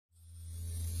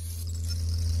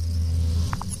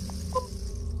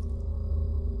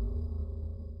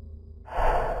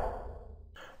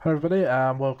Hello everybody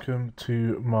and welcome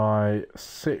to my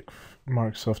 6th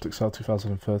Microsoft Excel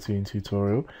 2013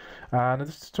 tutorial, and in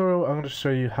this tutorial I'm going to show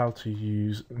you how to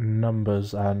use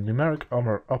numbers and numeric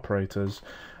operators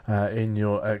in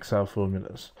your Excel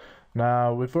formulas.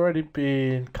 Now we've already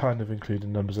been kind of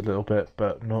including numbers a little bit,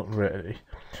 but not really.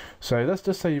 So let's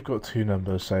just say you've got two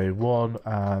numbers, say 1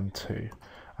 and 2.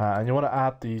 And you want to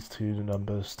add these two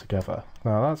numbers together.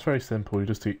 Now that's very simple, you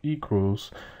just do equals,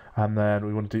 and then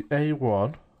we want to do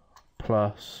A1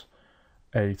 plus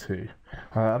A2,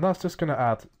 and that's just going to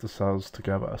add the cells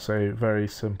together. So very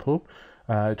simple,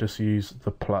 just use the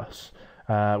plus.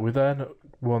 We then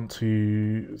want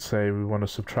to say we want to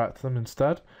subtract them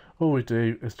instead. All we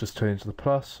do is just change the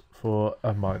plus for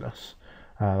a minus.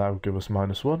 That will give us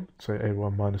 -1, so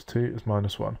A1 minus 2 is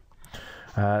 -1.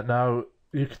 Now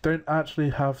you don't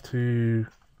actually have to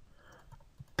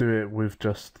do it with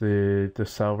just the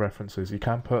cell references. You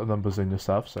can put numbers in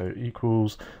yourself, so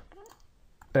equals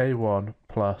A1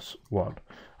 plus 1,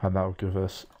 and that will give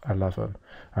us 11.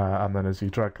 And then as you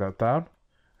drag that down,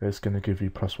 it's going to give you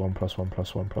 +1, +1,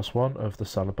 +1, +1 of the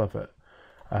cell above it.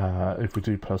 If we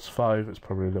do +5, it's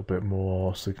probably a little bit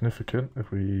more significant if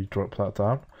we drop that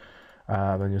down.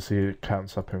 Then you'll see it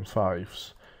counts up in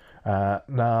 5s.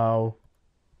 Now,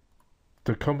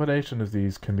 the combination of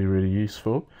these can be really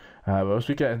useful, but as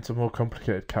we get into more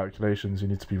complicated calculations, you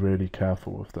need to be really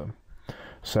careful with them.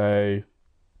 So,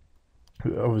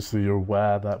 obviously you're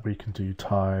aware that we can do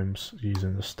times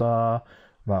using the star,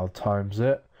 that'll times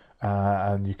it,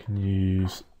 and you can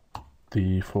use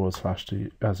the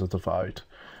 / as a divide.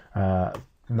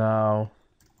 Now,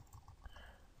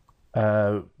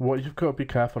 what you've got to be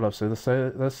careful of, so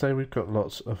let's say we've got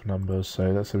lots of numbers, so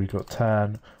let's say we've got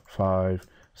 10, 5,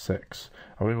 6,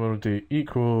 and we want to do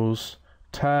equals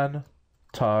 10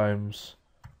 times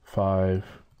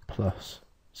 5 plus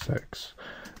 6.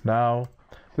 Now,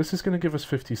 this is going to give us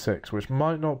 56, which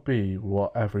might not be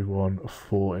what everyone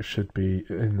thought it should be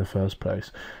in the first place.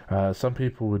 Some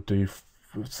people would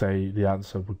say the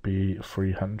answer would be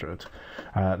 300.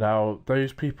 Now,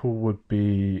 those people would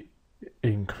be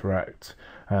incorrect.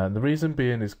 The reason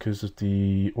being is because of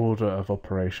the order of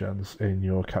operations in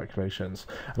your calculations.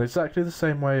 And exactly the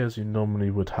same way as you normally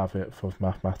would have it for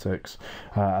mathematics.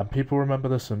 And people remember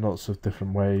this in lots of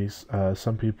different ways.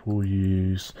 Some people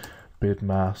use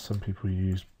BIDMAS, some people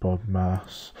use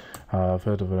BODMAS. I've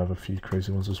heard of another few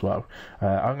crazy ones as well.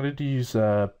 I'm going to use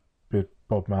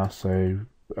BODMAS, so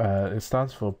it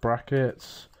stands for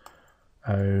brackets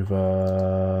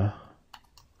over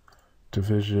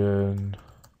division,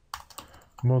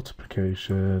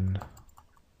 multiplication,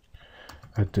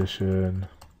 addition,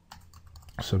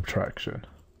 subtraction.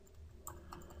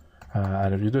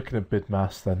 And if you're looking at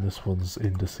BIDMAS, then this one's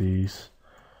indices.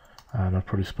 And I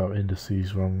probably spelled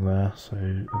indices wrong there, so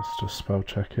let's just spell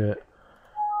check it.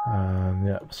 And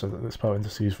yeah, so let's spell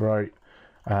indices right.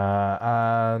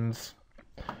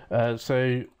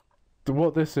 So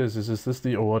what this is this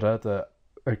the order that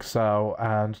Excel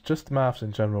and just maths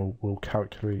in general will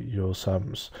calculate your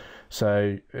sums.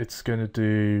 So it's going to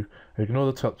do, ignore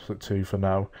the top 2 for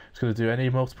now, it's going to do any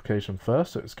multiplication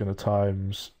first, so it's going to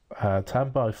times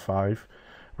 10 by 5,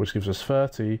 which gives us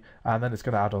 30, and then it's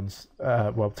going to add on,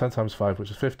 10 times 5, which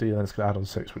is 50, and then it's going to add on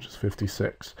 6, which is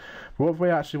 56. But what if we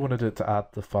actually wanted it to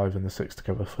add the 5 and the 6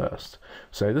 together first?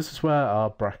 So this is where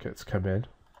our brackets come in.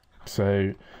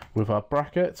 So with our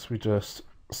brackets, we just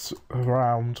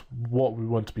surround what we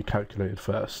want to be calculated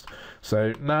first.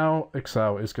 So now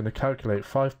Excel is going to calculate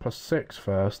 5 plus 6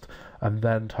 first, and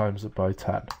then times it by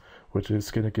 10. Which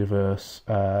is going to give us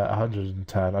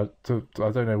 110. I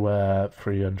don't know where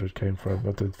 300 came from.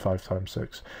 I did 5 times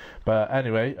 6. But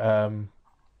anyway,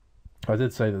 I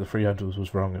did say that the 300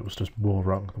 was wrong. It was just more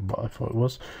wrong than what I thought it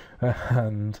was.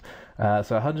 And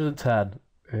so 110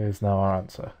 is now our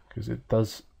answer, because it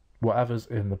does whatever's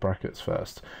in the brackets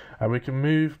first. And we can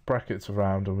move brackets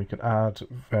around, and we can add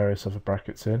various other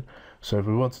brackets in. So if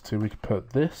we wanted to, we could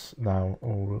put this now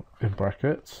all in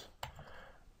brackets.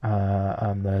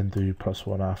 And then do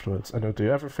 +1 afterwards, and it'll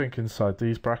do everything inside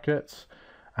these brackets,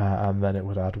 and then it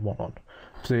would add 1 on.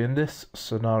 So in this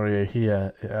scenario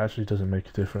here, it actually doesn't make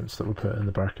a difference that we put in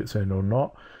the brackets in or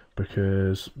not,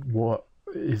 because what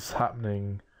is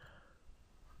happening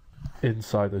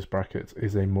inside those brackets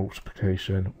is a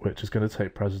multiplication, which is going to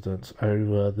take precedence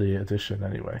over the addition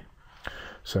anyway.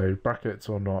 So brackets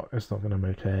or not, it's not going to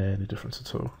make any difference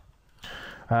at all.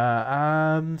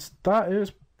 And that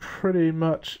is pretty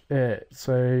much it.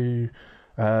 So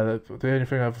the only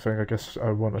other thing I guess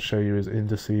I want to show you is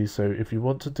indices. So if you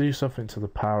want to do something to the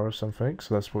power of something,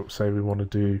 so let's say we want to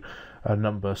do a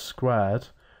number squared,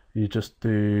 you just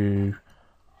do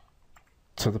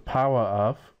to the power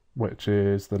of, which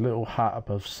is the little hat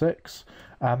above 6,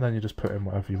 and then you just put in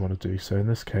whatever you want to do. So in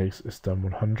this case, it's done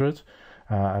 100,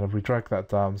 and if we drag that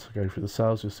down to go through the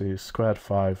cells, you'll see it's squared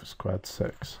 5, squared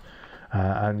 6.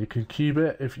 And you can cube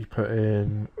it if you put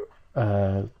in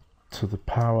to the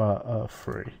power of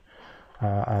 3,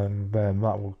 and then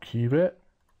that will cube it.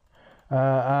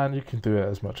 And you can do it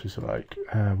as much as you like,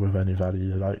 with any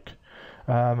value you like.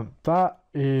 That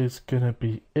is going to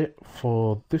be it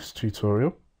for this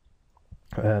tutorial.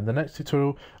 The next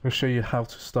tutorial, I'm going to show you how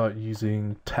to start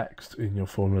using text in your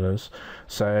formulas.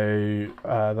 So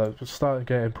that's starting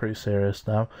getting pretty serious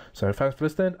now. So thanks for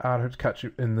listening, and I hope to catch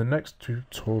you in the next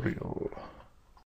tutorial.